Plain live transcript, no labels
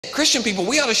Christian people,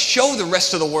 we ought to show the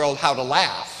rest of the world how to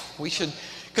laugh. We should,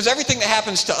 because everything that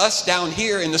happens to us down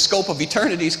here in the scope of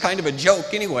eternity is kind of a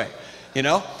joke anyway. You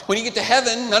know, when you get to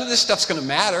heaven, none of this stuff's going to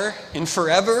matter. And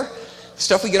forever,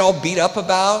 stuff we get all beat up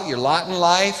about, your lot in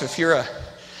life. If you're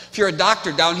a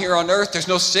doctor down here on earth, there's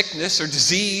no sickness or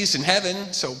disease in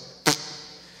heaven. So,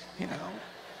 you know,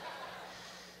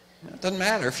 it doesn't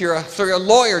matter. If you're a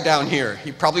lawyer down here,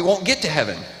 you probably won't get to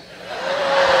heaven.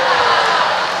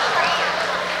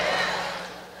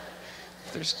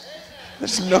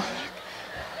 There's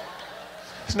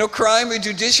no crime in the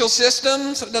judicial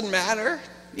system, so it doesn't matter.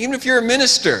 Even if you're a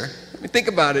minister, I mean, think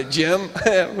about it, Jim,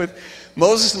 with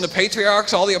Moses and the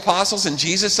patriarchs, all the apostles, and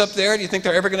Jesus up there, do you think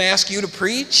they're ever going to ask you to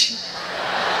preach?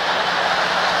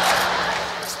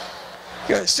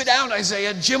 Sit down,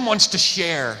 Isaiah. Jim wants to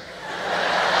share.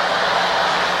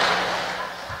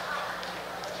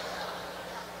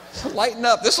 So lighten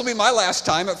up. This will be my last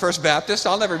time at First Baptist.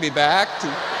 I'll never be back.